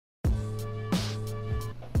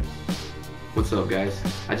What's up, guys?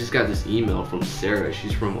 I just got this email from Sarah.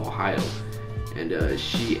 She's from Ohio, and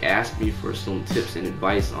she asked me for some tips and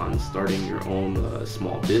advice on starting your own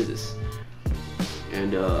small business.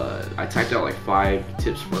 And I typed out like 5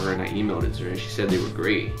 tips for her and I emailed it to her, and she said they were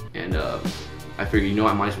great. And I figured,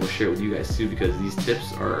 I might as well share it with you guys too, because these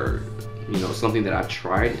tips are, something that I've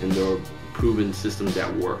tried and they're proven systems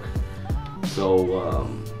that work. So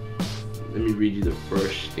let me read you the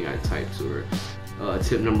first thing I typed to her.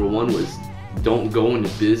 Tip number 1 was, don't go into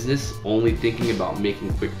business only thinking about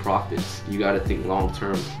making quick profits. You got to think long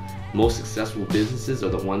term. Most successful businesses are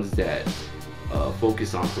the ones that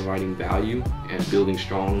focus on providing value and building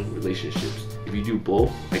strong relationships. If you do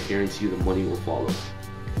both, I guarantee you the money will follow.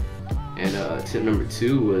 And tip number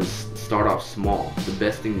 2 was, start off small. The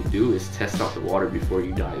best thing to do is test out the water before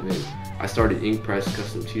you dive in. I started ink press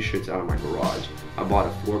custom t-shirts out of my garage. I bought a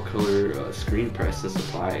 4-color screen press and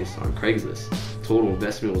supplies on Craigslist. Total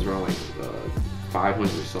investment was around like $500 or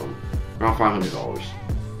something, around $500.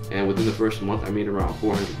 And within the first month I made around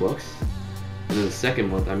 $400. And then the second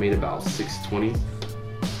month I made about $620.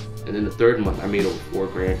 And then the third month I made over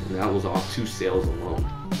 $4 grand, and that was off 2 sales alone.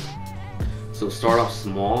 So start off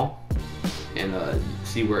small and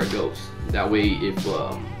see where it goes. That way,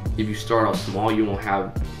 if you start off small, you won't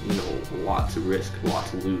have a lot to risk, a lot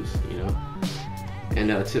to lose.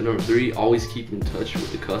 And tip number 3, always keep in touch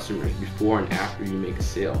with the customers before and after you make a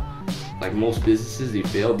sale. Like most businesses, they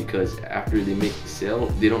fail because after they make the sale,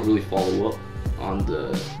 they don't really follow up on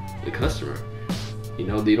the customer.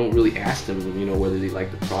 They don't really ask them, whether they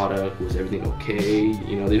like the product, was everything okay.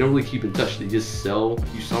 They don't really keep in touch. They just sell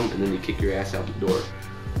you something and then they kick your ass out the door.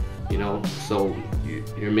 So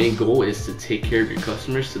your main goal is to take care of your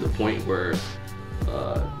customers to the point where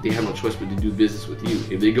they have no choice but to do business with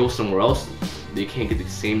you. If they go somewhere else, they can't get the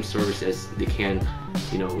same service as they can,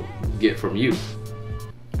 get from you.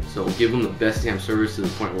 So give them the best damn service to the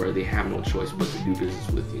point where they have no choice but to do business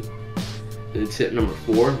with you. And tip number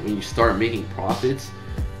 4, when you start making profits,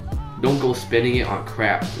 don't go spending it on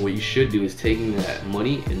crap. What you should do is taking that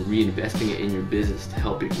money and reinvesting it in your business to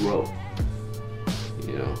help it grow.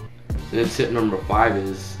 And then tip number 5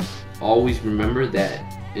 is, always remember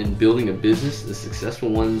that in building a business, the successful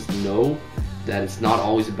ones know that it's not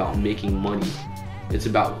always about making money. It's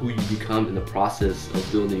about who you become in the process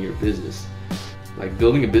of building your business. Like,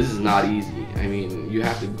 building a business is not easy. I mean, you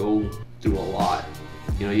have to go through a lot.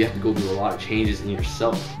 You have to go through a lot of changes in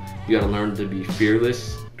yourself. You got to learn to be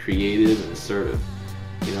fearless, creative, and assertive.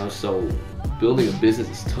 So building a business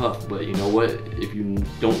is tough, but you know what? If you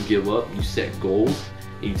don't give up, you set goals,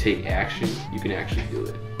 and you take action, you can actually do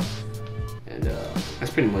it. And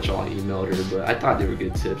that's pretty much all I emailed her, but I thought they were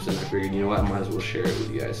good tips, and I figured, I might as well share it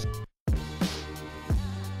with you guys.